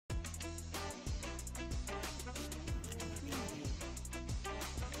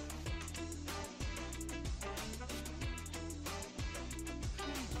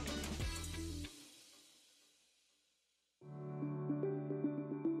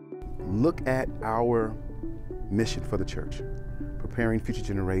look at our mission for the church, preparing future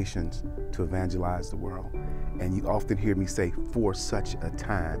generations to evangelize the world. And you often hear me say, for such a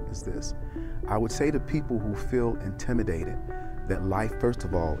time as this. I would say to people who feel intimidated that life, first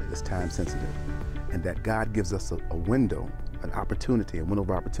of all, is time sensitive, and that God gives us a window, an opportunity, a window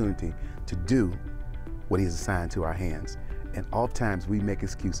of opportunity to do what He has assigned to our hands. And oftentimes we make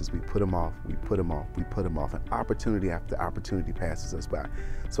excuses, we put them off, we put them off, we put them off, and opportunity after opportunity passes us by.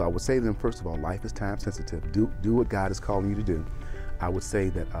 So I would say to them, first of all, life is time sensitive. Do what God is calling you to do. I would say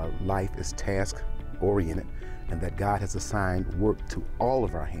that life is task oriented, and that God has assigned work to all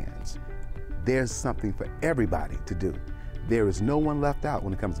of our hands. There's something for everybody to do. There is no one left out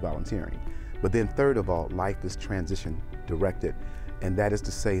when it comes to volunteering. But then third of all, life is transition directed, and that is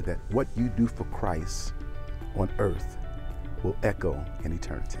to say that what you do for Christ on earth will echo in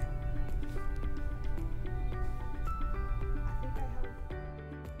eternity.